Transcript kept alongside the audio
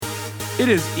It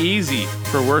is easy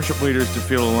for worship leaders to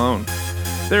feel alone.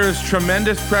 There is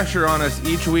tremendous pressure on us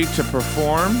each week to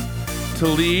perform, to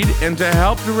lead, and to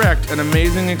help direct an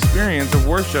amazing experience of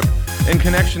worship and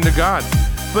connection to God.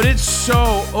 But it's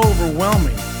so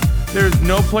overwhelming. There's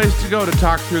no place to go to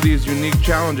talk through these unique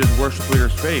challenges worship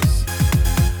leaders face.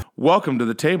 Welcome to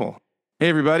The Table. Hey,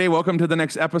 everybody. Welcome to the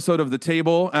next episode of The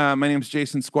Table. My name is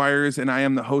Jason Squires, and I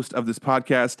am the host of this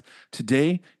podcast.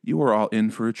 Today, you are all in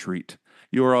for a treat.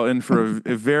 You are all in for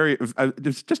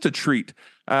just a treat.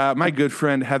 My good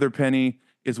friend, Heather Penny,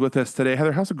 is with us today.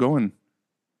 Heather, how's it going?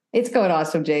 It's going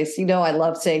awesome, Jace. You know I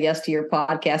love saying yes to your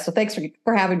podcast, so thanks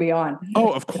for having me on.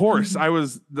 Oh, of course. I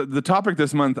was the topic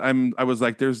this month. I was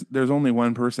like, there's only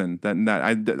one person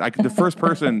the first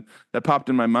person that popped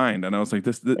in my mind, and I was like,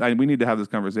 we need to have this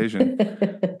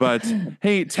conversation. But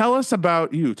hey, tell us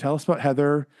about you. Tell us about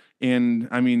Heather, and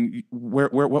I mean,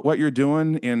 what you're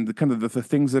doing, and the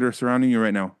things that are surrounding you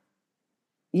right now.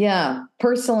 Yeah.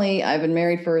 Personally, I've been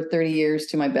married for 30 years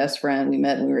to my best friend. We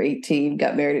met when we were 18,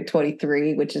 got married at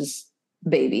 23, which is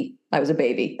baby. I was a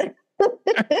baby. But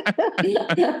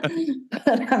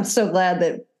I'm so glad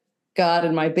that God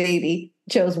and my baby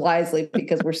chose wisely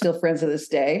because we're still friends to this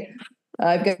day.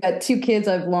 I've got 2 kids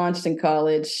I've launched in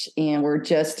college, and we're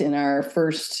just in our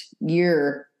first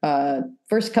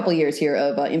couple years here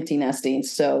of empty nesting.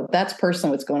 So that's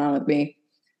personally what's going on with me.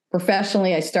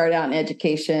 Professionally, I started out in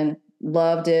education.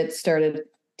 Loved it. Started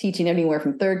teaching anywhere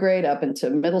from 3rd grade up into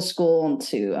middle school and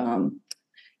to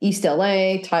East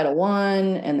LA, Title I,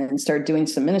 and then started doing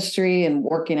some ministry and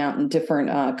working out in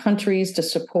different countries to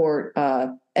support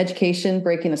education,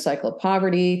 breaking the cycle of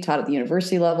poverty, taught at the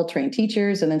university level, trained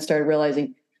teachers, and then started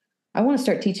realizing I want to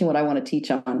start teaching what I want to teach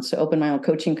on. So opened my own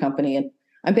coaching company, and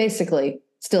I'm basically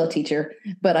still a teacher,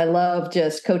 but I love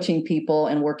just coaching people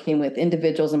and working with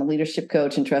individuals. I'm a leadership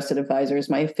coach, and trusted advisor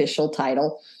is my official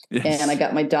title. Yes. And I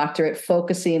got my doctorate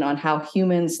focusing on how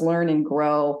humans learn and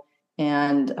grow,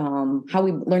 and how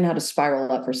we learn how to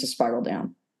spiral up versus spiral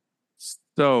down.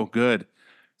 So good.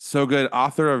 So good.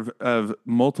 Author of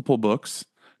multiple books,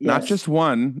 yes. Not just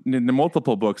one,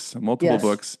 multiple books, yes.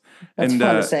 books. That's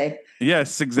fun to say.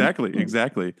 Yes, exactly.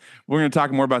 Exactly. We're going to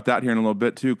talk more about that here in a little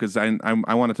bit too, because I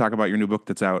want to talk about your new book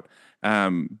that's out.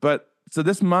 But so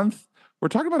this month we're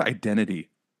talking about identity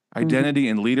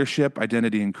and leadership,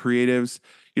 identity and creatives.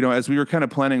 You know, as we were kind of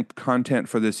planning content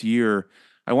for this year,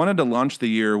 I wanted to launch the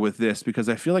year with this because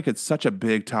I feel like it's such a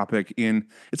big topic.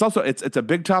 It's a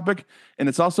big topic, and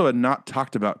it's also a not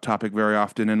talked about topic very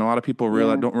often. And a lot of people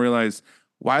don't realize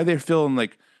why they're feeling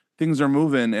like things are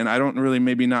moving, and I don't really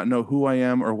maybe not know who I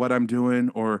am or what I'm doing,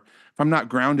 or if I'm not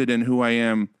grounded in who I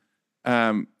am.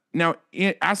 Now,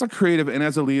 as a creative and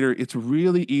as a leader, it's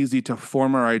really easy to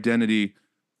form our identity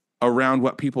around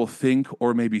what people think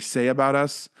or maybe say about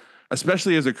us,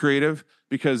 especially as a creative,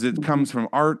 because it comes from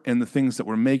art and the things that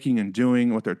we're making and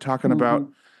doing, what they're talking about.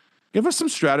 Give us some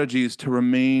strategies to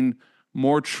remain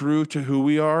more true to who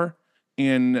we are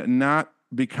and not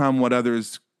become what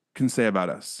others can say about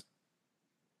us.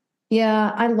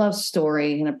 Yeah, I love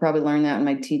story, and I probably learned that in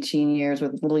my teaching years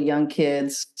with little young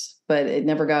kids, but it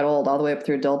never got old all the way up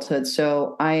through adulthood.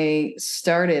 So I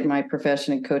started my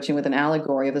profession in coaching with an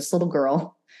allegory of this little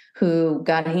girl who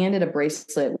got handed a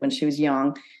bracelet when she was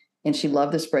young, and she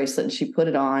loved this bracelet and she put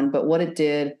it on. But what it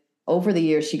did over the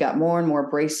years, she got more and more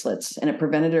bracelets, and it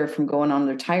prevented her from going on an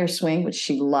entire swing, which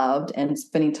she loved, and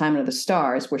spending time under the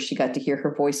stars, where she got to hear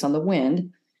her voice on the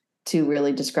wind to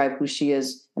really describe who she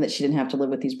is, and that she didn't have to live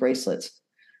with these bracelets.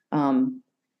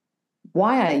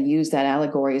 Why I use that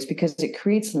allegory is because it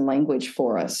creates language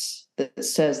for us that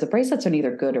says the bracelets are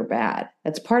neither good or bad.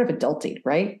 That's part of adulting,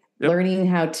 right? Yep. Learning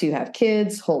how to have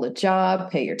kids, hold a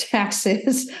job, pay your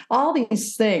taxes, all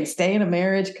these things, stay in a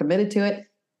marriage, committed to it.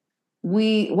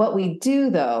 What we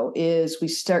do, though, is we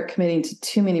start committing to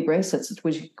too many bracelets,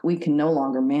 which we can no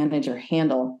longer manage or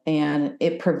handle, and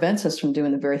it prevents us from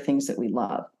doing the very things that we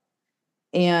love.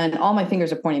 And all my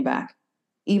fingers are pointing back.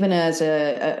 Even as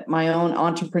my own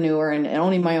entrepreneur and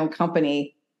owning my own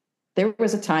company, there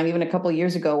was a time, even a couple of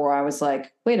years ago, where I was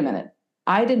like, wait a minute,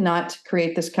 I did not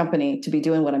create this company to be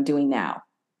doing what I'm doing now.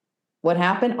 What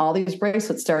happened? All these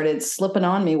bracelets started slipping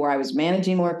on me, where I was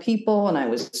managing more people and I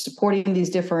was supporting these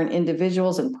different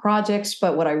individuals and projects.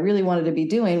 But what I really wanted to be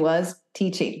doing was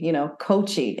teaching,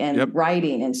 coaching and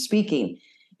writing and speaking.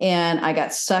 And I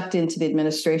got sucked into the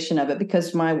administration of it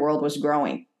because my world was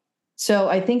growing. So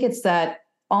I think it's that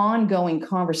ongoing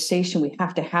conversation we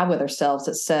have to have with ourselves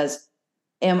that says,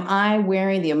 am I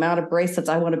wearing the amount of bracelets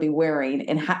I want to be wearing?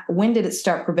 And when did it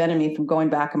start preventing me from going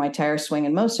back on my tire swing?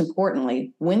 And most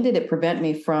importantly, when did it prevent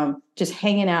me from just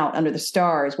hanging out under the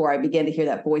stars where I began to hear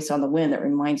that voice on the wind that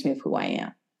reminds me of who I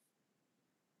am?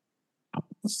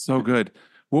 So good.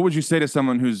 What would you say to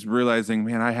someone who's realizing,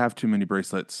 man, I have too many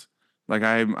bracelets? Like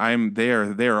I'm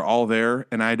there, they are all there,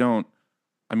 and I don't.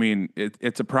 I mean,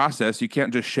 it's a process. You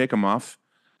can't just shake them off.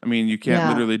 I mean, you can't Yeah.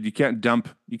 literally, you can't dump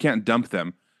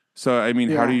them. So, I mean,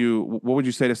 how do Yeah. you, what would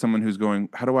you say to someone who's going,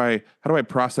 how do I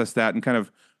process that and kind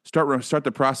of start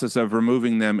the process of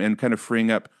removing them and kind of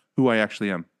freeing up who I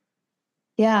actually am?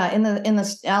 Yeah. In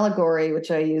the allegory,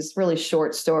 which I use, really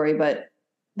short story, but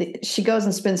she goes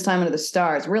and spends time under the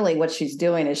stars. Really, what she's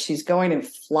doing is she's going and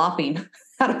flopping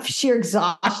out of sheer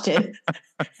exhaustion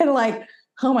and like,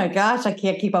 oh my gosh, I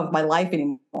can't keep up with my life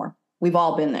anymore. We've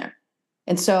all been there.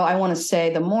 And so I want to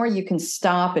say the more you can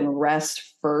stop and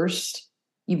rest first,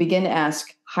 you begin to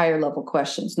ask higher level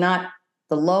questions, not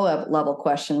the low level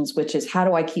questions, which is how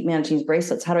do I keep managing these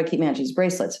bracelets? How do I keep managing these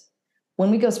bracelets?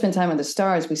 When we go spend time with the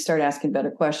stars, we start asking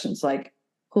better questions like,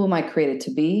 who am I created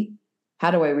to be? How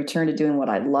do I return to doing what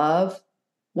I love?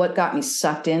 What got me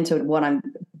sucked into what I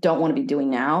don't want to be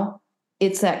doing now?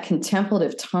 It's that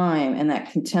contemplative time and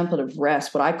that contemplative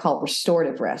rest, what I call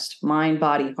restorative rest, mind,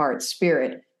 body, heart,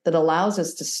 spirit, that allows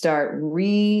us to start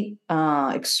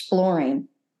exploring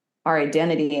our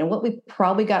identity and what we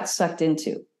probably got sucked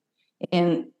into.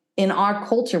 And in our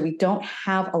culture, we don't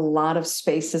have a lot of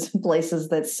spaces and places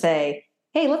that say,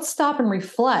 hey, let's stop and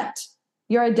reflect.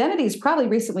 Your identity is probably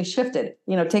recently shifted.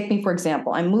 Take me, for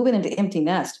example. I'm moving into empty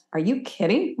nest. Are you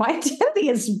kidding? My identity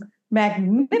is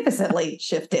magnificently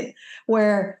shifted.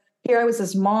 Where here I was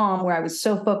this mom where I was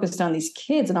so focused on these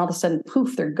kids and all of a sudden,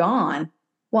 poof, they're gone.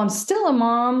 Well, I'm still a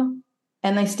mom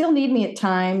and they still need me at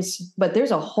times, but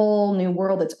there's a whole new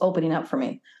world that's opening up for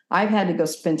me. I've had to go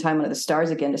spend time under the stars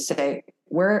again to say,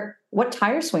 what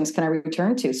tire swings can I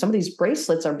return to? Some of these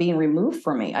bracelets are being removed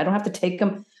from me. I don't have to take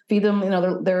them, feed them,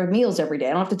 their meals every day.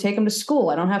 I don't have to take them to school.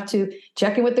 I don't have to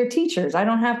check in with their teachers. I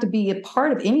don't have to be a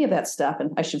part of any of that stuff.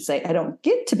 And I should say, I don't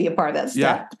get to be a part of that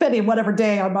stuff, depending on whatever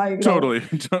day on my, Totally.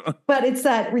 But it's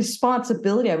that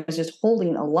responsibility I was just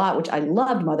holding a lot, which I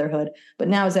loved motherhood. But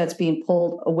now as that's being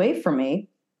pulled away from me,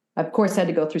 I, of course, had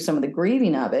to go through some of the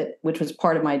grieving of it, which was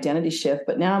part of my identity shift.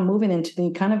 But now I'm moving into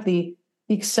the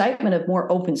excitement of more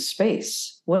open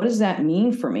space. What does that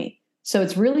mean for me? So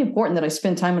it's really important that I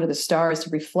spend time under the stars to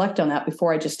reflect on that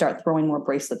before I just start throwing more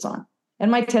bracelets on. And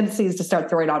my tendency is to start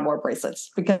throwing on more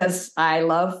bracelets because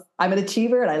I'm an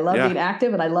achiever and I love being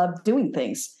active and I love doing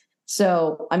things.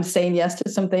 So I'm saying yes to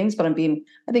some things, but I think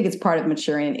it's part of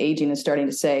maturing and aging and starting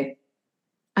to say,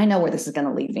 I know where this is going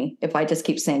to lead me if I just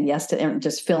keep saying yes to and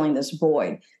just filling this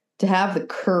void. To have the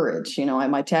courage,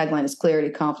 my tagline is clarity,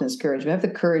 confidence, courage. We have the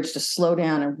courage to slow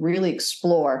down and really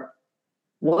explore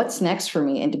what's next for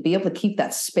me and to be able to keep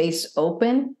that space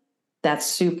open. That's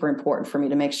super important for me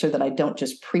to make sure that I don't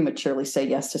just prematurely say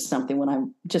yes to something when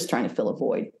I'm just trying to fill a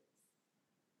void.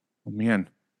 Oh, man,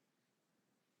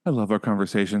 I love our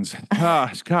conversations.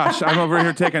 Gosh, I'm over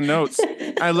here taking notes.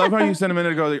 I love how you said a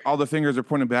minute ago that all the fingers are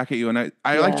pointing back at you. And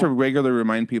I like to regularly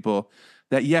remind people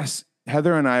that, yes,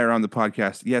 Heather and I are on the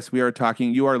podcast. Yes, we are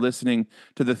talking. You are listening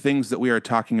to the things that we are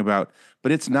talking about,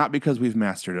 but it's not because we've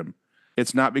mastered them.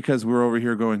 It's not because we're over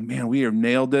here going, man, we have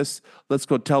nailed this. Let's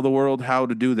go tell the world how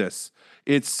to do this.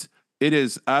 It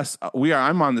is us.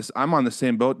 I'm on the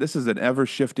same boat. This is an ever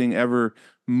shifting, ever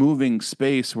moving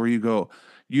space where you go,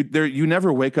 you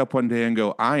never wake up one day and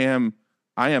go, I am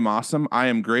awesome. I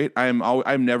am great.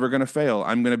 I'm never going to fail.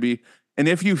 I'm going to be. And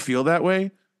if you feel that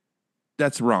way,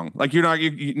 that's wrong. Like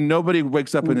nobody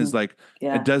wakes up and is like,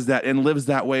 and does that and lives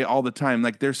that way all the time.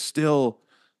 Like there is still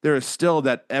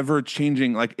that ever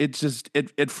changing, like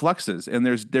it fluxes and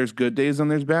there's good days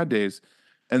and there's bad days.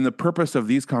 And the purpose of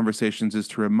these conversations is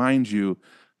to remind you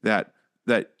that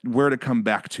where to come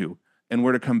back to and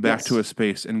where to come back to a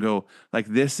space and go like,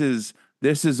 this is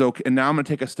okay. And now I'm going to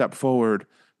take a step forward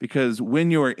because when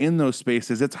you're in those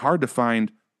spaces, it's hard to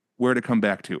find where to come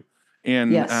back to.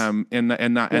 And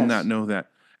not know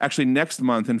that. Actually, next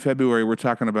month in February, we're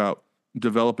talking about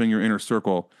developing your inner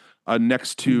circle.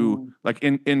 Next to like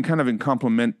in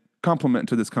complement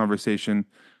to this conversation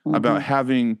about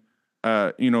having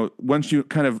once you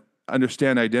kind of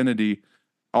understand identity,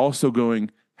 also going,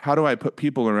 how do I put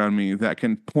people around me that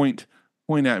can point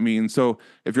at me? And so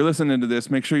if you're listening to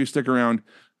this, make sure you stick around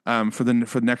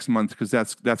for next month because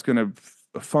that's going to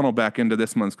funnel back into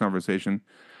this month's conversation.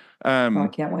 I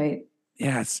can't wait.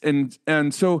 Yes.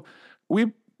 And so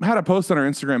we had a post on our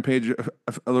Instagram page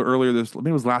earlier maybe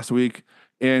it was last week.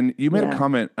 And you made a Yeah.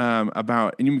 comment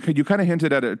about, and you kind of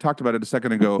hinted at it, talked about it a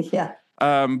second ago. Yeah.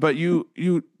 But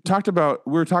you talked about,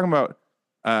 we were talking about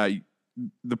uh,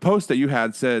 the post that you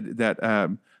had said that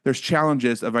there's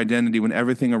challenges of identity when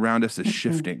everything around us is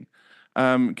shifting.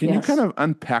 Can you kind Yes. of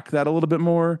unpack that a little bit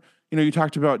more? You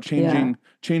talked about Yeah.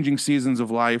 changing seasons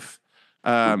of life.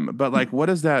 But like, what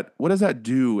does that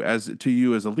do as to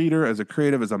you as a leader, as a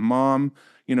creative, as a mom,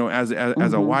 as a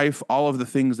Hmm. wife, all of the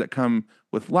things that come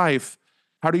with life?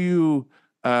 How do you,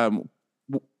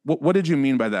 what did you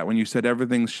mean by that when you said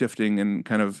everything's shifting and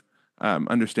kind of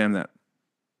understand that?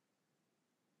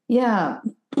 Yeah.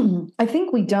 I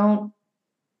think we don't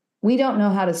know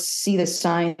how to see the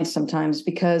signs sometimes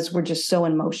because we're just so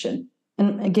in motion.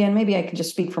 And again, maybe I can just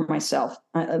speak for myself.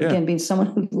 Yeah. Again, being someone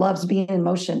who loves being in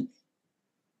motion,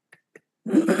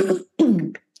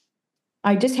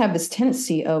 I just have this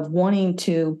tendency of wanting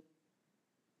to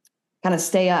kind of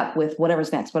stay up with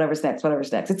whatever's next, whatever's next,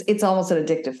 whatever's next. It's almost an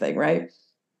addictive thing, right?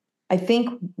 I think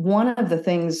one of the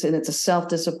things, and it's a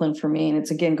self-discipline for me, and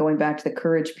it's again going back to the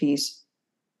courage piece.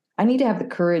 I need to have the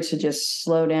courage to just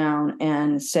slow down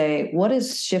and say, what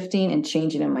is shifting and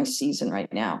changing in my season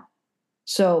right now?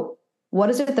 So, what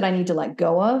is it that I need to let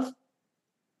go of?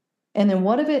 And then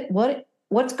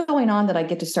what's going on that I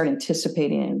get to start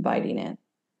anticipating and inviting in?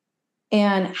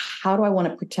 And how do I want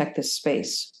to protect this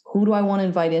space? Who do I want to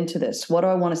invite into this? What do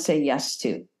I want to say yes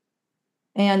to?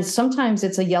 And sometimes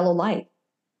it's a yellow light.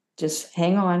 Just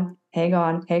hang on, hang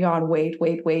on, hang on, wait,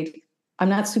 wait, wait. I'm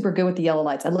not super good with the yellow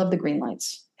lights. I love the green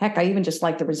lights. Heck, I even just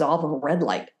like the resolve of a red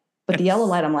light. But the yellow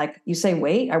light, I'm like, you say,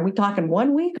 wait, are we talking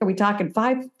 1 week? Are we talking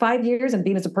five years? And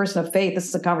being as a person of faith, this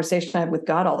is a conversation I have with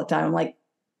God all the time. I'm like,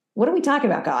 what are we talking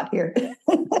about, God, here?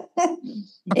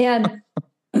 And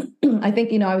I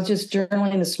think, I was just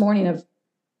journaling this morning of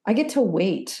I get to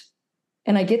wait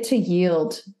and I get to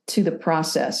yield to the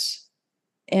process.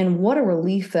 And what a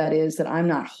relief that is that I'm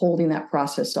not holding that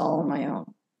process all on my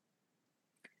own.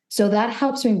 So that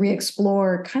helps me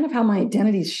re-explore kind of how my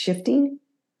identity is shifting,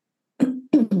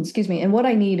 excuse me, and what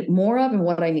I need more of and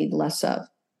what I need less of.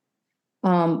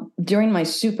 During my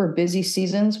super busy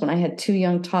seasons, when I had 2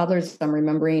 young toddlers, I'm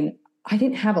remembering I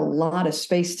didn't have a lot of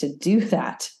space to do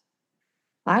that.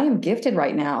 I am gifted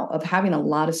right now of having a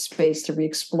lot of space to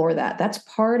re-explore that. That's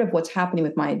part of what's happening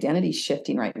with my identity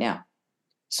shifting right now.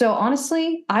 So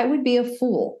honestly, I would be a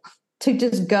fool to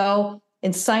just go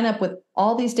and sign up with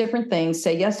all these different things,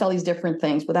 say yes to all these different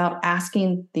things without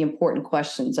asking the important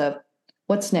questions of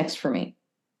what's next for me?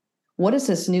 What does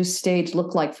this new stage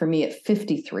look like for me at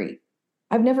 53?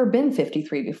 I've never been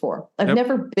 53 before. I've Yep.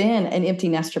 never been an empty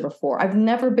nester before. I've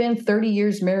never been 30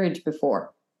 years married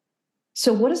before.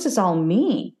 So what does this all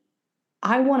mean?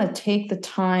 I want to take the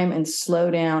time and slow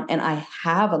down, and I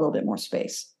have a little bit more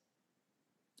space.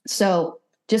 So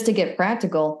just to get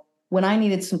practical, when I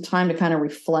needed some time to kind of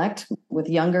reflect with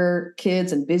younger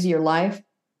kids and busier life,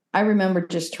 I remember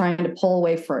just trying to pull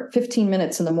away for 15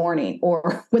 minutes in the morning,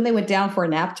 or when they went down for a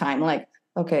nap time, like,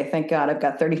 okay, thank God I've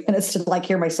got 30 minutes to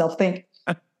hear myself think.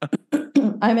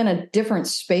 I'm in a different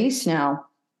space now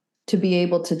to be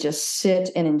able to just sit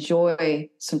and enjoy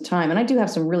some time. And I do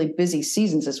have some really busy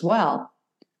seasons as well,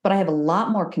 but I have a lot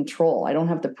more control. I don't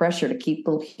have the pressure to keep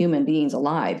little human beings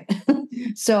alive.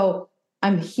 So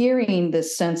I'm hearing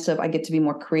this sense of I get to be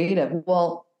more creative.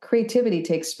 Well, creativity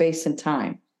takes space and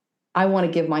time. I want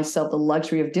to give myself the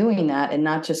luxury of doing that and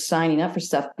not just signing up for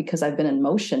stuff because I've been in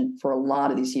motion for a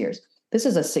lot of these years. This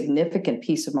is a significant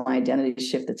piece of my identity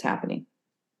shift that's happening.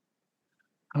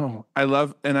 Oh, I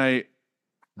love,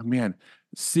 man,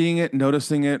 seeing it,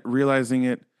 noticing it, realizing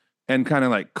it, and kind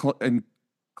of like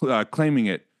claiming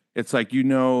it. It's like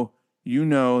that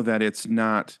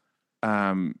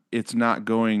it's not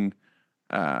going.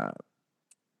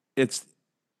 It's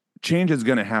change is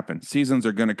going to happen. Seasons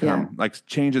are going to come. Yeah. Like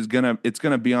change is it's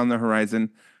gonna be on the horizon.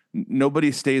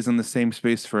 Nobody stays in the same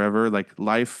space forever. Like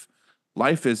life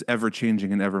is ever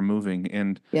changing and ever moving.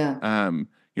 And Yeah.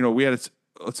 we had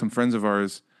some friends of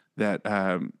ours that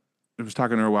I was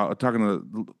talking to her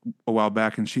a while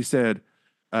back, and she said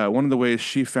one of the ways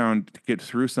she found to get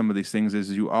through some of these things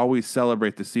is you always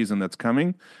celebrate the season that's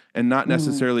coming and not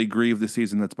necessarily grieve the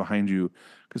season that's behind you.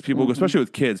 Because people go, especially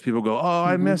with kids, people go, "Oh,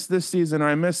 I miss this season," or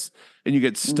 "I miss," and you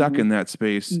get stuck in that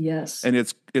space. Yes. And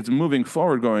it's moving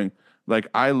forward, going like,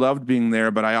 I loved being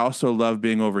there, but I also love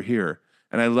being over here,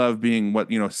 and I love being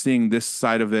seeing this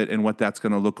side of it and what that's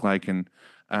going to look like, and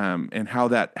how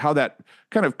that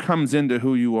kind of comes into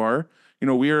who you are.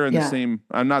 We are in the same.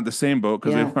 I'm not the same boat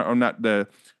because I'm not the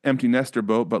empty nester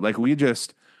boat, but like we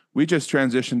just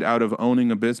transitioned out of owning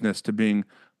a business to being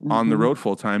on the road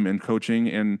full time and coaching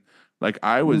and Like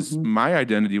my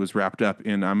identity was wrapped up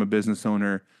in I'm a business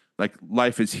owner, like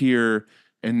life is here.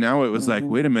 And now it was like,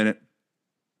 wait a minute,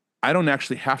 I don't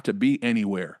actually have to be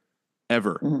anywhere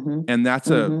ever. And that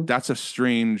was a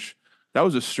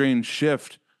strange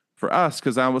shift for us,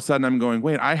 because all of a sudden I'm going,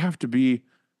 wait, I have to be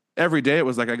every day. It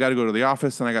was like, I got to go to the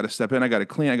office and I got to step in, I got to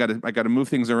clean, I got to move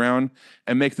things around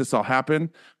and make this all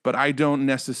happen. But I don't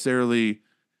necessarily,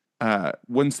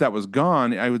 once that was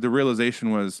gone, the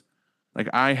realization was like,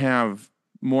 I have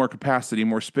more capacity,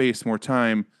 more space, more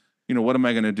time. What am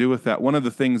I going to do with that? One of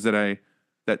the things that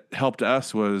helped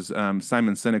us was Simon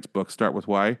Sinek's book, Start With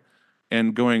Why,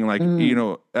 and going like,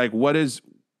 like what is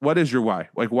your why?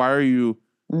 Like, why are you?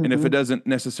 And if it doesn't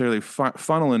necessarily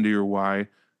funnel into your why,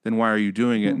 then why are you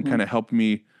doing it? And kind of helped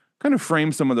me kind of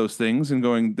frame some of those things and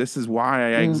going, this is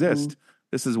why I exist.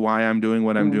 This is why I'm doing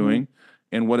what I'm doing.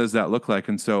 And what does that look like?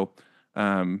 And so,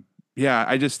 man,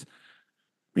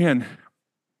 can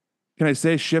I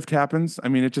say shift happens? I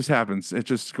mean, it just happens. It's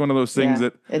just one of those things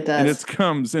that it does. And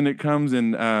it comes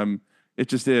and it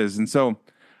just is. And so,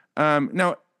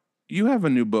 now you have a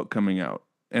new book coming out,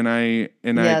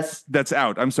 yes. that's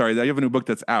out. I'm sorry, you have a new book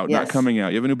that's out, not coming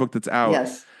out. You have a new book that's out.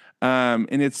 Yes.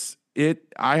 And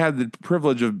I had the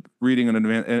privilege of reading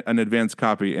an advanced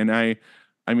copy, and I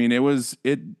said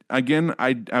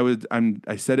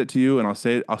it to you, and I'll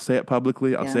say it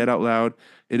publicly. I'll say it out loud.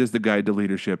 It is the guide to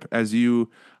leadership as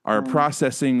you are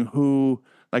processing who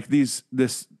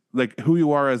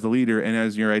you are as the leader and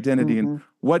as your identity and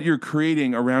what you're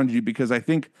creating around you. Because I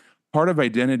think part of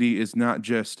identity is not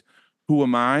just who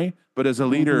am I, but as a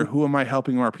leader, who am I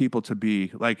helping our people to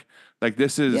be? Like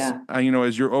this is,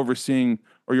 as you're overseeing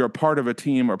or you're a part of a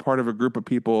team or part of a group of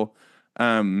people,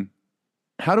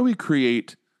 how do we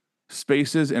create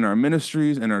spaces in our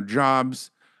ministries and our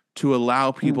jobs to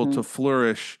allow people to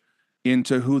flourish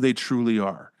into who they truly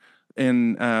are?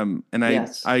 And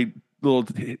I little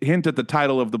hint at the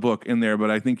title of the book in there,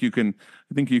 but I think you can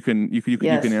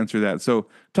answer that. So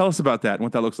tell us about that and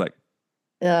what that looks like.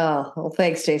 Oh, well,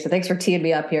 thanks, Jason. Thanks for teeing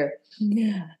me up here.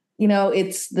 Yeah.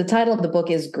 It's the title of the book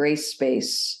is Grace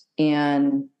Space,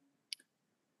 and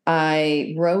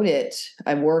I wrote it.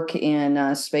 I work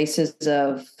in spaces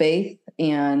of faith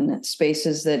and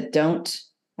spaces that don't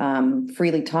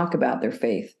freely talk about their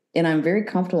faith. And I'm very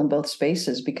comfortable in both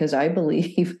spaces because I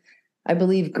believe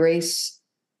grace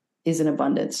is in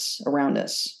abundance around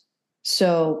us.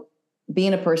 So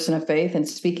being a person of faith and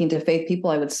speaking to faith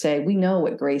people, I would say we know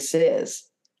what grace is.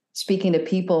 Speaking to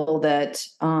people that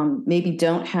maybe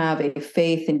don't have a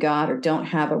faith in God or don't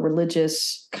have a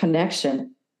religious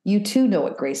connection, you too know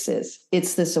what grace is.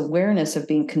 It's this awareness of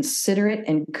being considerate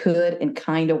and good and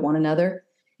kind to one another.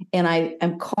 And I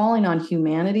am calling on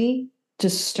humanity to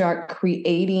start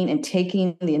creating and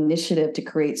taking the initiative to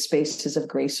create spaces of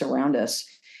grace around us.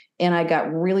 And I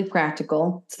got really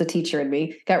practical. It's the teacher in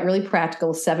me. Got really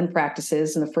practical, 7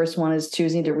 practices. And the first one is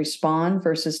choosing to respond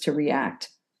versus to react.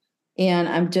 And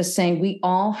I'm just saying we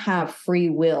all have free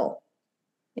will.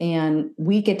 And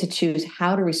we get to choose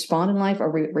how to respond in life or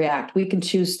react. We can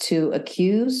choose to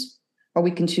accuse or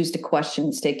we can choose to question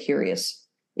and stay curious.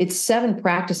 It's 7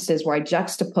 practices where I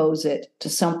juxtapose it to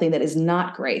something that is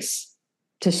not grace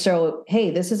to show, hey,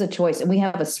 this is a choice. And we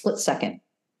have a split second.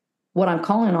 What I'm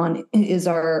calling on is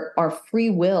our free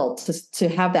will to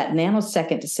have that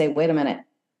nanosecond to say, wait a minute,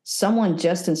 someone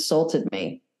just insulted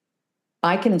me.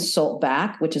 I can insult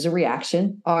back, which is a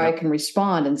reaction, or I can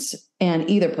respond and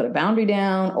either put a boundary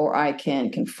down, or I can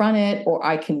confront it, or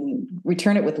I can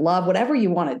return it with love, whatever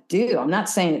you want to do. I'm not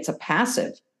saying it's a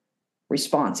passive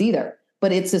response either,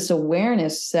 but it's this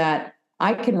awareness that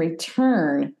I can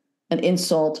return an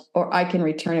insult or I can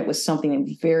return it with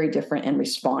something very different and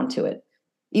respond to it.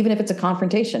 Even if it's a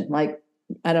confrontation, like,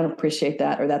 I don't appreciate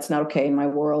that, or that's not okay in my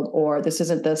world, or this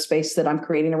isn't the space that I'm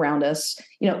creating around us.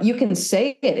 You can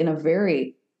say it in a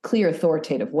very clear,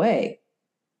 authoritative way,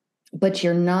 but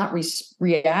you're not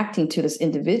reacting to this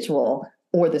individual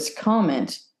or this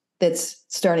comment that's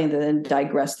starting to then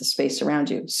digress the space around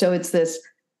you. So it's this,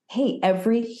 hey,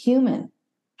 every human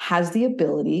has the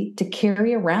ability to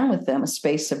carry around with them a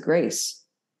space of grace.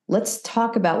 Let's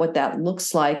talk about what that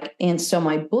looks like. And so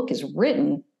my book is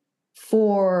written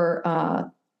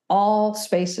for all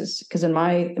spaces, because in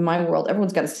my world,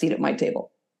 everyone's got a seat at my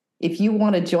table. If you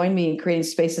want to join me in creating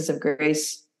spaces of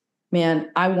grace, man,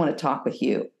 I want to talk with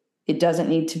you. It doesn't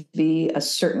need to be a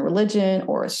certain religion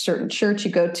or a certain church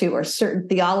you go to or a certain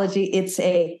theology.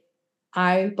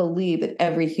 I believe that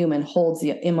every human holds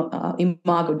the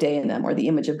imago Dei in them, or the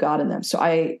image of God in them. So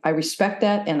I respect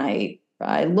that, and I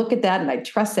look at that and I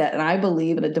trust that, and I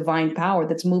believe in a divine power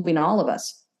that's moving all of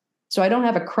us. So I don't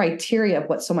have a criteria of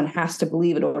what someone has to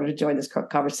believe in order to join this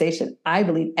conversation. I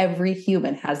believe every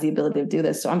human has the ability to do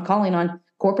this. So I'm calling on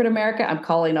corporate America. I'm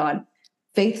calling on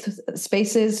faith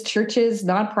spaces, churches,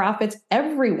 nonprofits,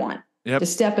 everyone to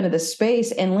step into this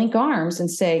space and link arms and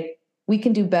say, we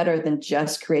can do better than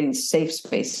just creating safe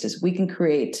spaces. We can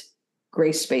create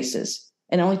grace spaces.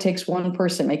 And it only takes one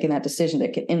person making that decision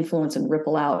that can influence and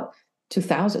ripple out to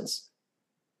thousands.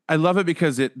 I love it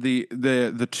because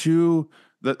the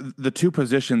two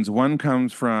positions, one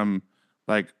comes from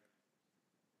like,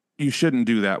 you shouldn't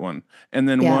do that one. And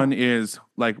then one is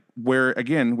like, where,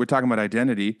 again, we're talking about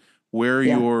identity, where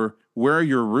you're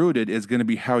rooted is going to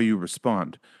be how you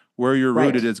respond. Where you're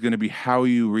rooted is going to be how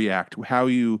you react, how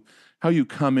you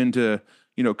come into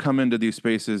these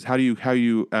spaces, how you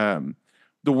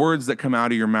the words that come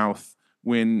out of your mouth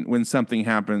when something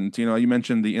happens. You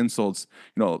mentioned the insults.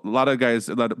 A lot of guys,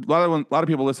 a lot of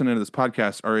people listening to this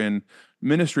podcast are in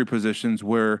ministry positions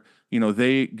where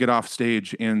they get off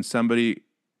stage and somebody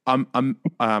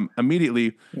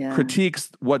immediately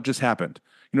critiques what just happened.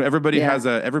 Everybody has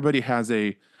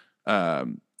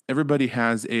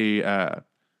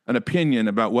an opinion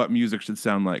about what music should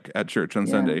sound like at church on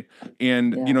Sunday.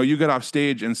 And, you get off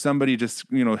stage and somebody just,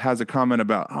 has a comment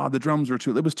about, oh, the drums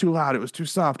it was too loud. It was too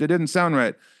soft. It didn't sound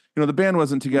right. The band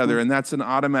wasn't together. And that's an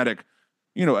automatic,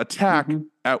 attack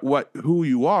at who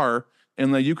you are.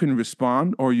 And like, you can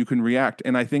respond or you can react.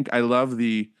 And I think I loved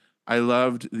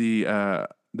that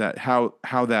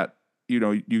how that,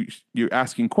 you're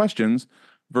asking questions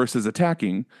versus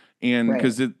attacking. And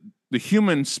because the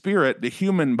human spirit, the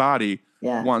human body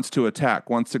wants to attack,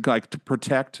 wants to to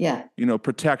protect,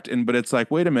 protect. But it's like,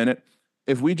 wait a minute,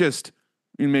 if we just,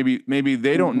 maybe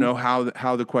they don't know how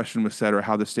the question was said or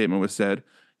how the statement was said.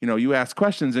 You ask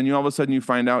questions and all of a sudden you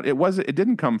find out it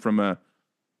didn't come from a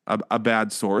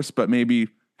bad source, but maybe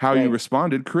how you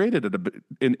responded created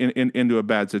it into a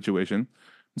bad situation.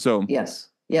 So yes,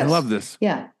 I love this.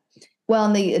 Yeah. Well,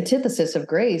 and the antithesis of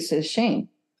grace is shame.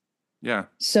 Yeah.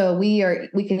 So we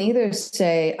can either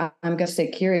say, I'm going to stay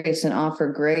curious and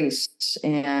offer grace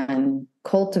and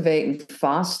cultivate and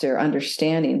foster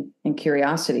understanding and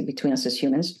curiosity between us as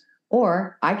humans,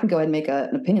 or I can go ahead and make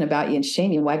an opinion about you and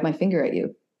shame you and wag my finger at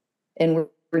you. And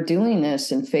we're doing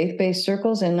this in faith-based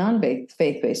circles and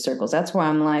non-faith-based circles. That's why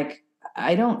I'm like,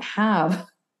 I don't have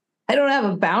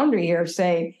a boundary here of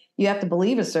saying you have to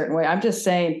believe a certain way. I'm just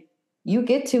saying you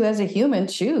get to, as a human,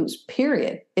 choose,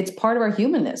 period. It's part of our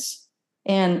humanness.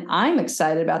 And I'm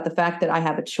excited about the fact that I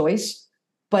have a choice.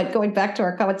 But going back to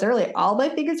our comments earlier, all my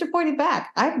fingers are pointing back.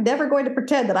 I'm never going to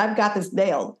pretend that I've got this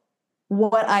nailed.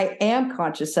 What I am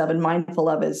conscious of and mindful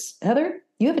of is, Heather,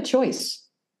 you have a choice.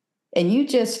 And you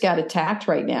just got attacked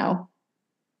right now.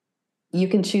 You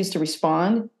can choose to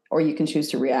respond or you can choose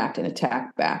to react and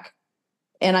attack back.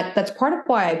 And that's part of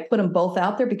why I put them both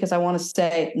out there, because I want to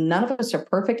say none of us are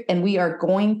perfect and we are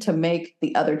going to make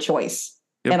the other choice.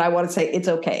 Yep. And I want to say it's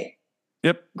okay.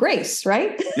 Yep. Grace,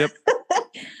 right? Yep.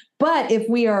 But if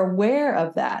we are aware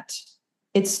of that,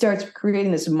 it starts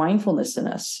creating this mindfulness in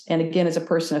us. And again, as a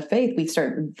person of faith, we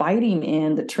start inviting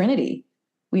in the Trinity.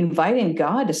 We invite in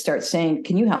God to start saying,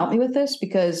 can you help me with this?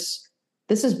 Because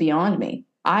this is beyond me.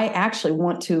 I actually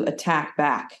want to attack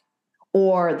back.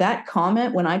 Or that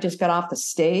comment when I just got off the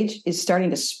stage is starting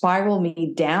to spiral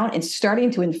me down and starting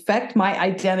to infect my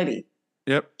identity.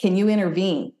 Yep. Can you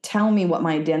intervene? Tell me what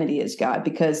my identity is, God,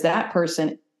 because that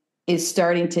person is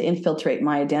starting to infiltrate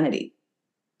my identity.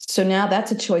 So now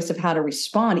that's a choice of how to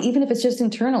respond, even if it's just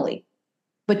internally.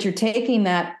 But you're taking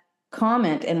that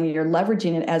comment and you're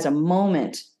leveraging it as a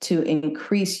moment to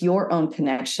increase your own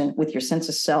connection with your sense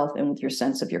of self and with your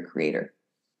sense of your creator.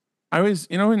 I always,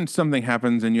 when something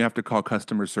happens and you have to call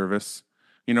customer service,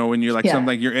 when you're like something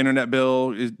like your internet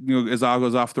bill is all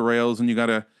goes off the rails and you got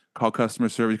to call customer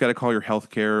service. You got to call your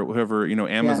healthcare, whoever,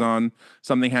 Amazon,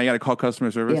 something. How you got to call customer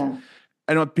service. Yeah.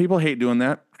 I know people hate doing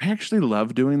that. I actually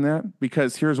love doing that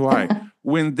because here's why.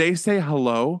 When they say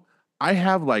hello, I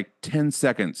have like 10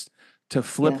 seconds to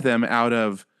flip them out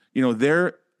of,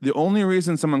 the only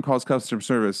reason someone calls customer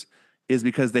service is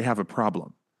because they have a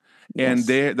problem. Yes.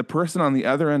 And the person on the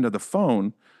other end of the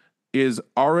phone is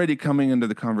already coming into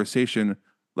the conversation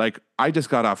like, I just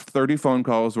got off 30 phone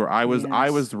calls where I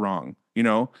was wrong.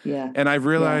 And I've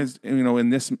realized, in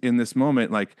this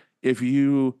moment, like the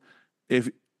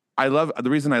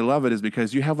reason I love it is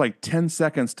because you have like 10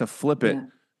 seconds to flip it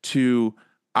to,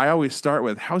 I always start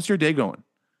with, how's your day going?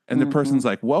 And the person's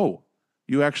like, whoa,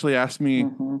 you actually asked me,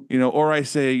 or I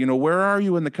say, where are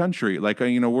you in the country? Like,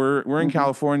 we're in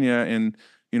California and,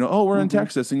 we're in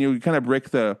Texas, and you kind of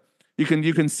break the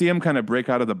you can see them kind of break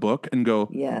out of the book and go,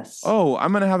 Yes. oh,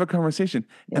 I'm going to have a conversation.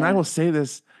 And I Yeah. will say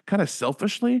this kind of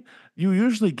selfishly, you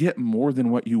usually get more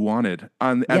than what you wanted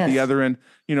at the Yes. other end.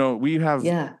 We have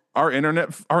Yeah. our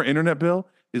internet bill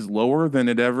is lower than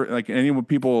it ever, like any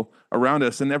people around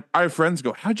us. And I have friends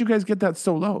go, how'd you guys get that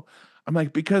so low? I'm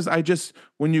like, because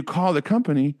when you call the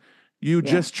company, you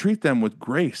Yeah. just treat them with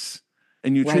grace,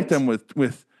 and you treat Right. them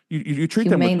you treat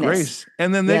them with Humaneness. grace.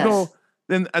 And then they Yes. go,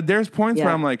 then there's points where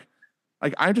Yeah. I'm like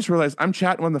I just realized I'm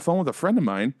chatting on the phone with a friend of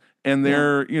mine, and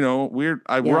Yeah. we're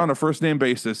Yeah. on a first name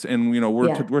basis, and Yeah.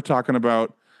 we're talking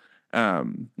about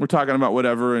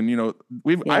whatever, and I've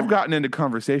Yeah. gotten into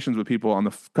conversations with people on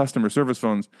the customer service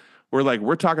phones where like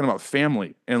we're talking about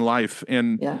family and life,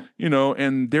 and Yeah.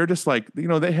 and they're just like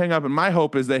they hang up, and my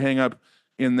hope is they hang up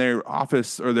in their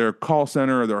office or their call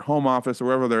center or their home office or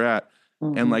wherever they're at,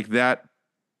 and Hmm. like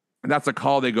that's a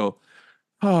call they go,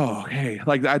 oh, hey,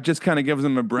 like that just kind of gives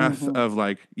them a breath Hmm. of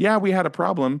like, yeah, we had a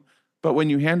problem, but when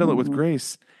you handle it with Hmm.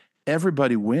 grace,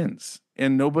 everybody wins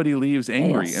and nobody leaves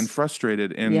angry and Yes.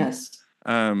 frustrated. And Yes.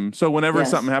 so whenever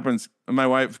something Yes. happens, my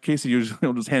wife Casey usually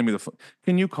will just hand me the phone.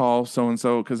 Can you call so and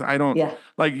so? Because I don't Yeah.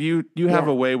 like you have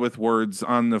a Yeah. way with words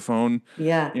on the phone,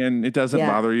 Yeah. and it doesn't Yeah.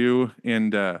 bother you.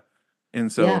 And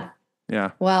so Yeah.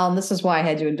 yeah, Well, and this is why I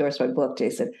had you endorse my book,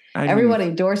 Jason. I mean, Everyone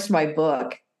endorsed my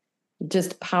book.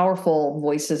 Just powerful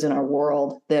voices in our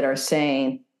world that are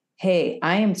saying, hey,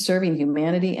 I am serving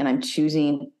humanity and I'm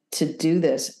choosing to do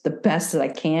this the best that I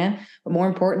can. But more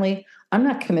importantly, I'm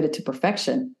not committed to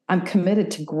perfection. I'm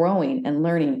committed to growing and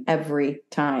learning every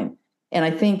time. And I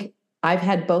think I've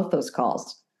had both those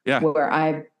calls yeah, where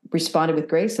I've responded with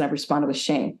grace and I've responded with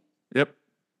shame. yep,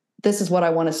 This is what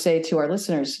I want to say to our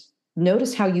listeners.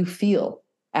 Notice how you feel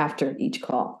after each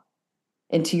call.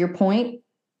 And to your point,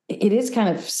 it is kind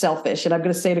of selfish, and I'm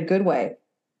going to say it a good way.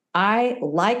 I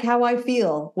like how I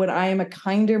feel when I am a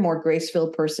kinder, more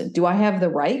grace-filled person. Do I have the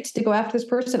right to go after this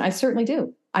person? I certainly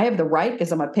do. I have the right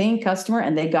because I'm a paying customer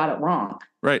and they got it wrong.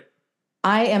 right,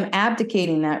 I am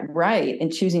abdicating that right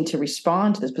and choosing to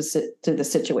respond to the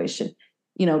situation.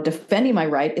 Defending my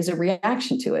right is a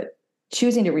reaction to it.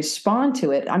 Choosing to respond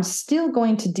to it, I'm still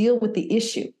going to deal with the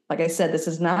issue. Like I said, this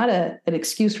is not an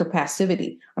excuse for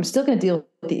passivity. I'm still going to deal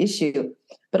with the issue,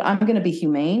 but I'm going to be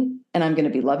humane and I'm going to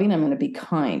be loving. I'm going to be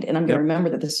kind. And I'm going to yep, remember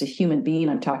that this is a human being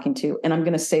I'm talking to. And I'm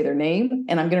going to say their name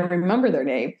and I'm going to remember their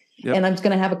name. yep, And I'm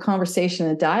going to have a conversation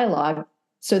and a dialogue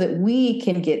so that we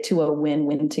can get to a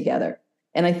win-win together.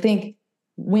 And I think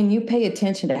when you pay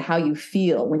attention to how you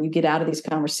feel, when you get out of these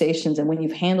conversations and when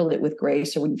you've handled it with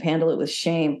grace or when you've handled it with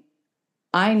shame,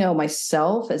 I know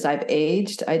myself as I've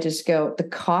aged, I just go, the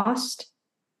cost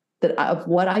of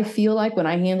what I feel like when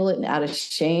I handle it out of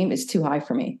shame is too high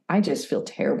for me. I just feel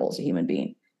terrible as a human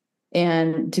being.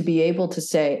 And to be able to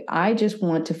say, I just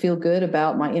want to feel good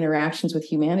about my interactions with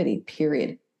humanity,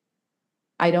 period.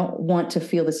 I don't want to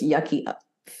feel this yucky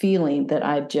feeling that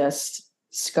I just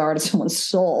scarred someone's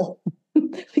soul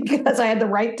because I had the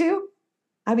right to.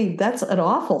 I mean, that's an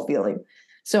awful feeling.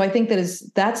 So I think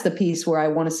that's the piece where I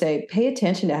want to say, pay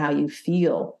attention to how you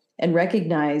feel and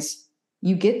recognize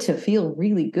you get to feel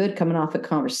really good coming off a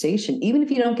conversation, even if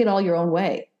you don't get all your own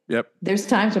way. yep, There's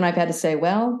times when I've had to say,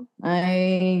 well,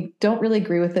 I don't really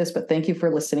agree with this, but thank you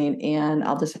for listening. And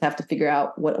I'll just have to figure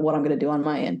out what I'm going to do on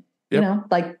my end. yep,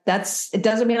 It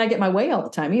doesn't mean I get my way all the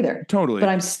time either, but totally.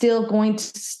 I'm still going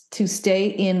to stay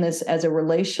in this as a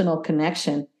relational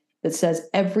connection that says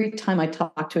every time I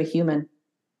talk to a human,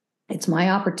 it's my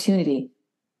opportunity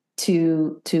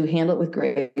to handle it with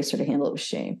grace or to handle it with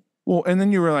shame. Well, and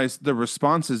then you realize the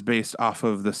response is based off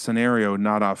of the scenario,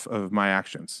 not off of my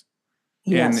actions.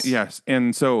 And Yes. yes,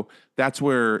 and so that's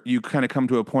where you kind of come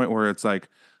to a point where it's like,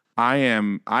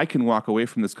 I can walk away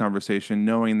from this conversation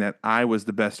knowing that I was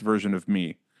the best version of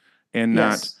me, and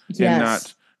not, Yes. and not,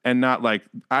 Yes. and not like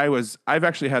I've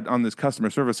actually had on this customer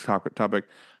service topic,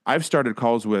 I've started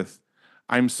calls with,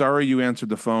 I'm sorry you answered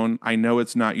the phone. I know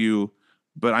it's not you,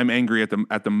 but I'm angry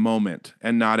at the moment,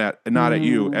 and not at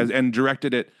you, Mm, and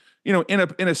directed it,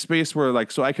 in a space where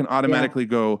like, so I can yeah. automatically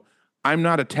go, I'm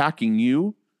not attacking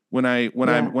you Yeah.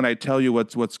 when I tell you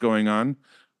what's going on.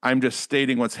 I'm just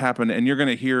stating what's happened, and you're going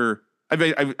to hear. I've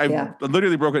Yeah.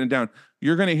 literally broken it down.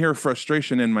 You're going to hear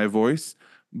frustration in my voice,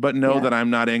 but know Yeah. that I'm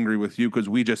not angry with you because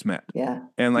we just met. Yeah.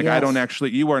 And like, I don't Yes.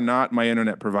 actually. You are not my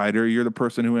internet provider. You're the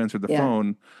person who answered the Yeah.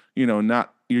 phone.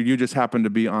 Not you. You just happen to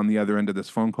be on the other end of this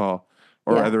phone call,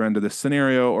 or Yeah. other end of this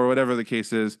scenario, or whatever the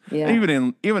case is. And Yeah.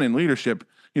 even in leadership,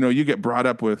 you get brought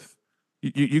up with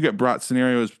you get brought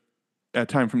scenarios at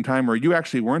time from time where you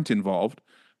actually weren't involved,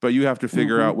 but you have to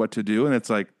figure out Hmm. what to do. And it's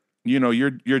like,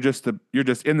 you're just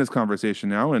in this conversation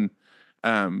now. And,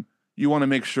 you want to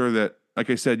make sure that, like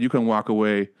I said, you can walk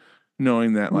away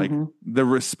knowing that like the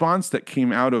response that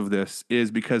came out of this is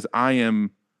because I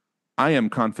am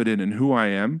confident in who I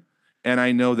am, and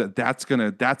I know that that's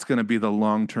gonna be the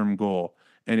long-term goal,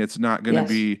 and it's not gonna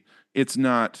be, it's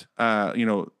not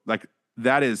like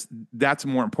that's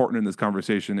more important in this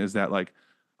conversation, is that like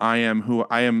I am who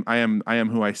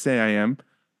I say I am,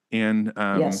 and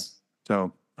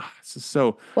so this is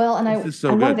so well, and I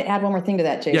wanted to add one more thing to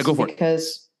that, Jason. Yeah, go for it.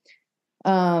 Because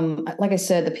like I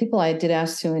said, the people I did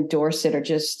ask to endorse it are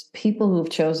just people who have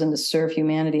chosen to serve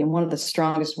humanity. And one of the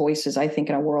strongest voices, I think,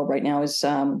 in our world right now is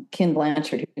Ken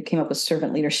Blanchard, who came up with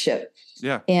servant leadership.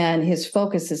 Yeah. And his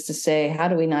focus is to say, how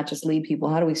do we not just lead people?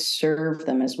 How do we serve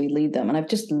them as we lead them? And I've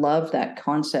just loved that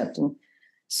concept. And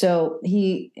so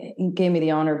he gave me the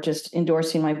honor of just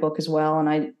endorsing my book as well.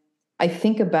 And I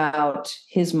think about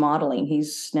his modeling.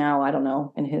 He's now, I don't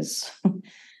know, in his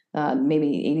maybe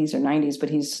 80s or 90s, but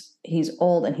he's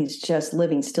old and he's just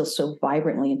living still so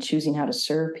vibrantly and choosing how to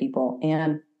serve people.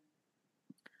 And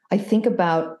I think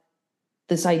about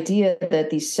this idea that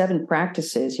these 7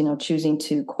 practices, choosing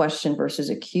to question versus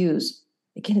accuse,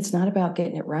 again, it's not about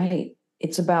getting it right.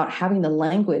 It's about having the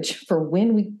language for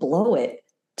when we blow it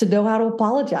to know how to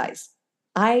apologize.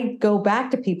 I go back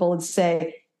to people and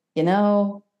say,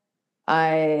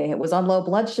 I was on low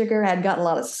blood sugar, had gotten a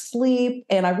lot of sleep,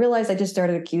 and I realized I just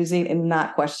started accusing and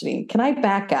not questioning. Can I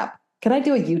back up? Can I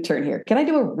do a U-turn here? Can I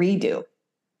do a redo?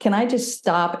 Can I just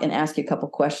stop and ask you a couple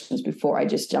questions before I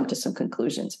just jump to some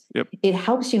conclusions? Yep. It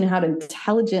helps you know how to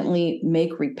intelligently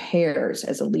make repairs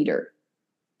as a leader,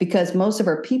 because most of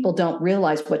our people don't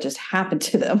realize what just happened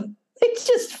to them. They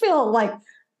just feel like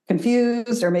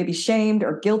confused or maybe shamed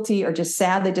or guilty or just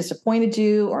sad they disappointed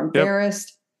you or embarrassed.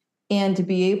 Yep. And to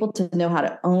be able to know how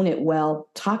to own it well,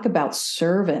 talk about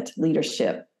servant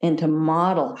leadership and to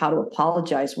model how to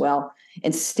apologize well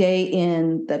and stay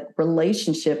in that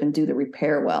relationship and do the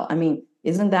repair well. I mean,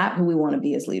 isn't that who we want to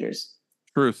be as leaders?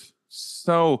 Truth.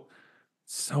 So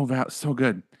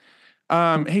good.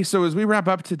 Hey, so as we wrap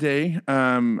up today,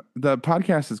 the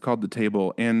podcast is called The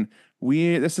Table, and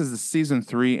this is the season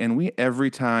 3, and we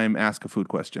every time ask a food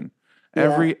question.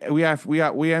 We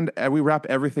wrap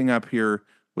everything up here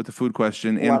with the food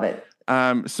question. Love it.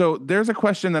 So there's a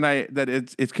question that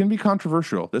it can be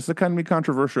controversial. This can be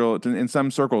controversial in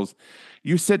some circles.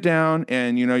 You sit down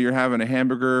and you're having a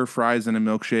hamburger, fries, and a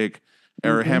milkshake,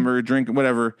 or a hamburger drink,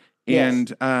 whatever.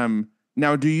 Yes. And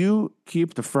now, do you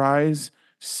keep the fries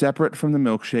separate from the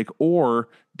milkshake, or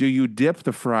do you dip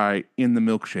the fry in the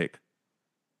milkshake?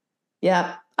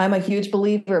 Yeah, I'm a huge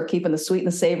believer of keeping the sweet and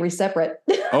the savory separate.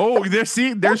 Oh, there's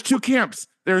 2 camps.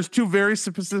 There's 2 very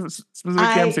specific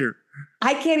camps here.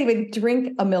 I can't even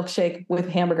drink a milkshake with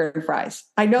hamburger and fries.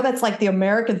 I know that's like the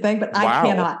American thing, but I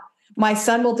cannot. My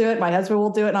son will do it. My husband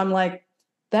will do it. And I'm like,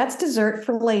 that's dessert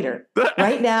for later.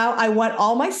 Right now, I want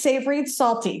all my savory and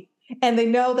salty. And they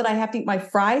know that I have to eat my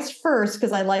fries first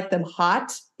because I like them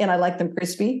hot and I like them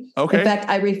crispy. Okay. In fact,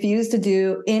 I refuse to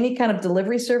do any kind of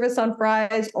delivery service on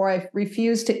fries, or I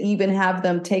refuse to even have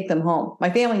them take them home. My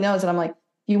family knows that I'm like,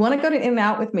 you want to go to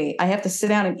In-N-Out with me? I have to sit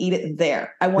down and eat it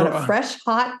there. I want a fresh,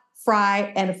 hot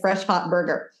fry and a fresh, hot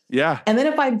burger. Yeah. And then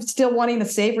if I'm still wanting a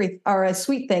savory or a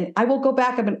sweet thing, I will go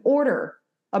back up and order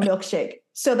a milkshake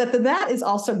so that is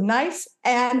also nice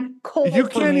and cold. You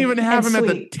can't even have them sweet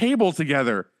at the table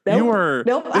together. Nope.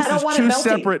 This I don't is want 2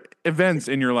 separate events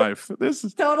in your life. This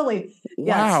is totally.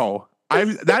 Wow.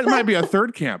 Yes. That might be a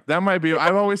third camp. That might be.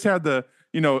 I've always had the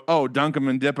dunk them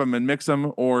and dip them and mix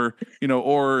them, or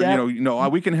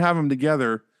we can have them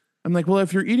together. I'm like, well,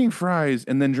 if you're eating fries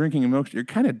and then drinking a milkshake, you're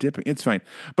kind of dipping. It's fine.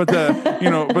 But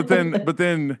but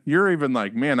then you're even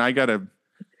like, man, I gotta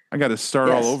start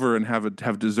all over and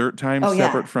have dessert time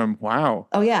separate from. Wow.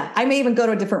 Oh yeah. I may even go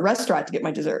to a different restaurant to get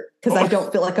my dessert because I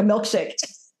don't feel like a milkshake.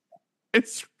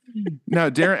 It's now,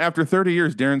 Darren, after 30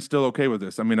 years, Darren's still okay with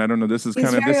this. I mean, I don't know. This is He's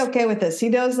very okay with this. He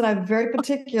knows that I'm very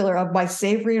particular of my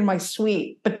savory and my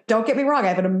sweet, but don't get me wrong. I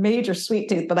have a major sweet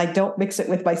tooth, but I don't mix it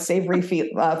with my savory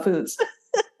foods.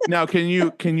 Now, can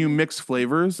you mix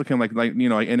flavors? Like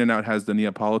In-N-Out has the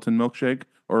Neapolitan milkshake,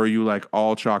 or are you like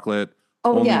all chocolate?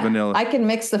 Oh yeah, vanilla? I can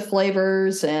mix the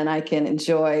flavors and I can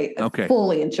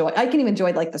fully enjoy. I can even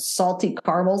enjoy like the salty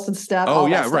caramels and stuff. Oh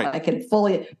yeah, right. I can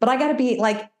but I got to be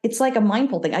like, it's like a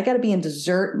mindful thing. I got to be in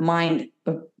dessert mind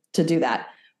to do that.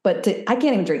 But I can't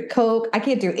even drink Coke. I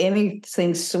can't do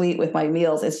anything sweet with my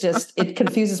meals. It's just, it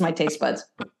confuses my taste buds.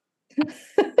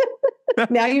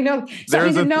 Now you know something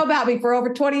you didn't know about me for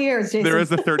over 20 years, Jason. There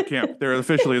is a third camp. There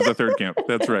officially is a third camp.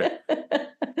 That's right.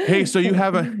 Hey, so you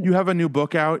have a new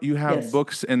book out. You have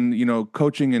books and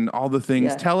coaching and all the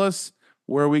things. Yeah. Tell us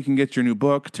where we can get your new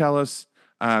book. Tell us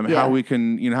how we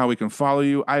can, how we can follow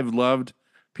you. I've loved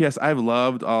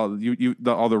all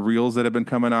all the reels that have been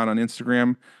coming on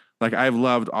Instagram. Like I've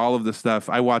loved all of the stuff.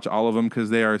 I watch all of them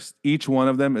because each one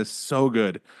of them is so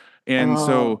good. And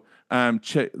so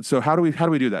how do we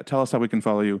do that? Tell us how we can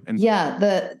follow you. And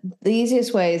the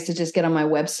easiest way is to just get on my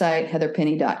website,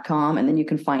 heatherpenny.com, and then you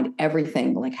can find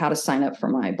everything, like how to sign up for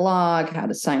my blog, how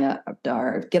to sign up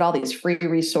or get all these free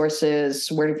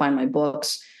resources, where to find my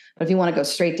books. But if you want to go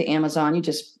straight to Amazon, you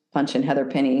just punch in Heather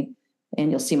Penny and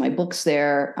you'll see my books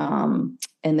there. And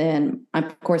then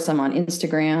of course I'm on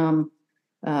Instagram,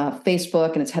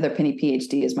 Facebook, and it's Heather Penny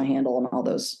PhD is my handle on all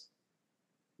those.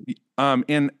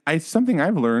 And something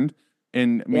I've learned,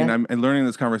 and I'm learning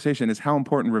this conversation, is how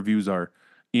important reviews are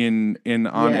on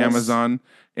Amazon.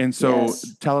 And so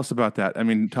tell us about that. I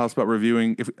mean, tell us about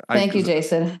reviewing. Thank you,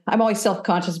 Jason. I'm always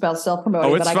self-conscious about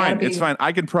self-promoting. Oh, it's fine. It's fine.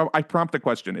 I prompt a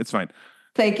question. It's fine.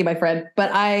 Thank you, my friend. But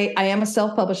I am a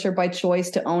self-publisher by choice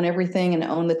to own everything and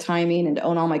own the timing and to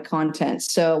own all my content.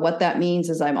 So what that means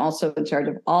is I'm also in charge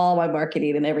of all my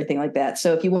marketing and everything like that.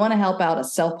 So if you want to help out a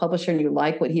self-publisher and you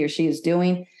like what he or she is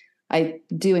doing, I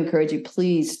do encourage you,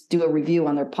 please do a review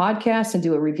on their podcast and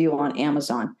do a review on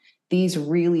Amazon. These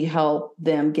really help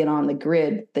them get on the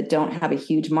grid that don't have a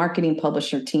huge marketing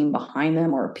publisher team behind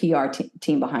them or a PR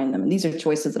team behind them. And these are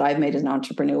choices that I've made as an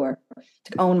entrepreneur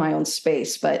to own my own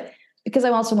space. But because I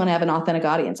also want to have an authentic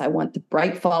audience, I want the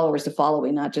right followers to follow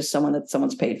me, not just someone that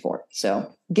someone's paid for.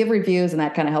 So give reviews, and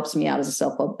that kind of helps me out as a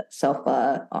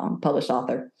self-published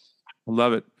author. I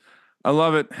love it. I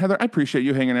love it. Heather, I appreciate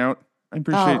you hanging out. I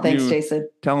appreciate thanks, you Jason.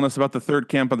 Telling us about the third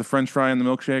camp of the French fry and the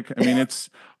milkshake. I mean, it's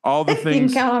all the things. You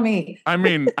can count on me. I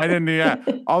mean, I didn't. Yeah,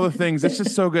 all the things. It's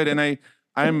just so good, and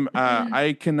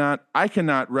I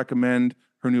cannot recommend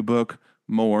her new book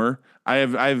more. I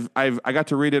got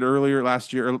to read it earlier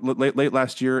last year, or late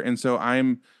last year, and so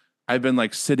I've been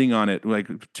like sitting on it,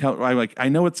 I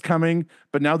know it's coming,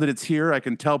 but now that it's here, I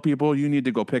can tell people you need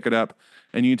to go pick it up,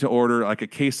 and you need to order like a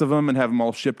case of them and have them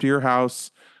all shipped to your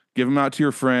house. Give them out to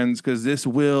your friends, because this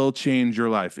will change your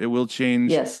life. It will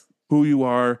change who you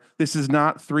are. This is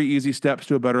not 3 easy steps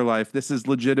to a better life. This is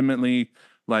legitimately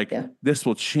this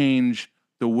will change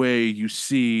the way you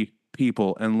see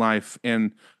people and life,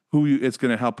 and it's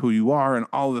going to help who you are and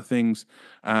all the things.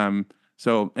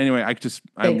 So anyway,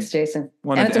 thanks, Jason.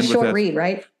 And it's a short read,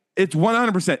 right? It's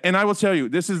 100%. And I will tell you,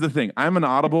 this is the thing. I'm an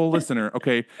Audible listener.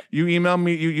 Okay. You emailed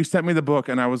me, you sent me the book,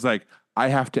 and I was like, I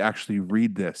have to actually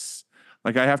read this.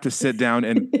 Like I have to sit down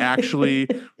and actually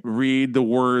read the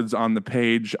words on the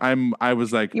page. I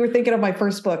was like, you were thinking of my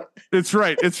first book. It's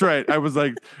right. I was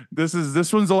like, this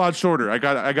one's a lot shorter.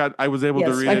 I was able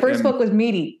to read it. My first book was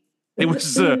meaty. It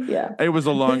was it was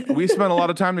a long. We spent a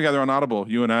lot of time together on Audible,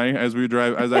 you and I, as I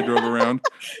drove around.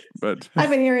 But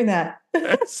I've been hearing that.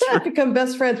 I've become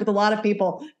best friends with a lot of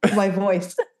people with my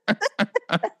voice.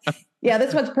 Yeah,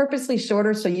 this one's purposely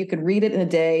shorter so you can read it in a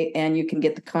day and you can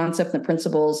get the concept and the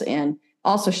principles, and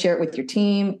also share it with your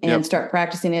team and start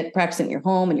practicing it in your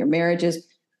home and your marriages,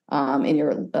 in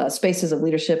your spaces of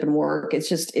leadership and work.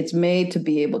 It's made to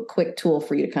be a quick tool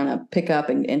for you to kind of pick up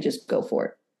and just go for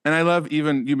it. And I love,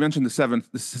 even you mentioned the 7.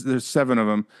 There's 7 of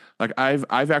them. Like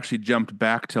I've actually jumped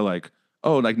back to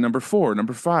number 4,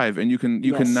 number 5, and you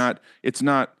cannot. It's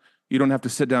not. You don't have to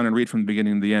sit down and read from the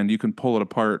beginning to the end. You can pull it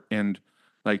apart and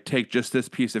take just this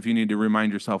piece if you need to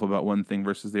remind yourself about one thing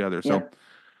versus the other. So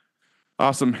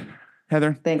awesome,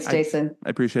 Heather. Thanks, Jason. I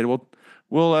appreciate it. We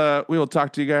will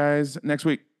talk to you guys next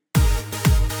week.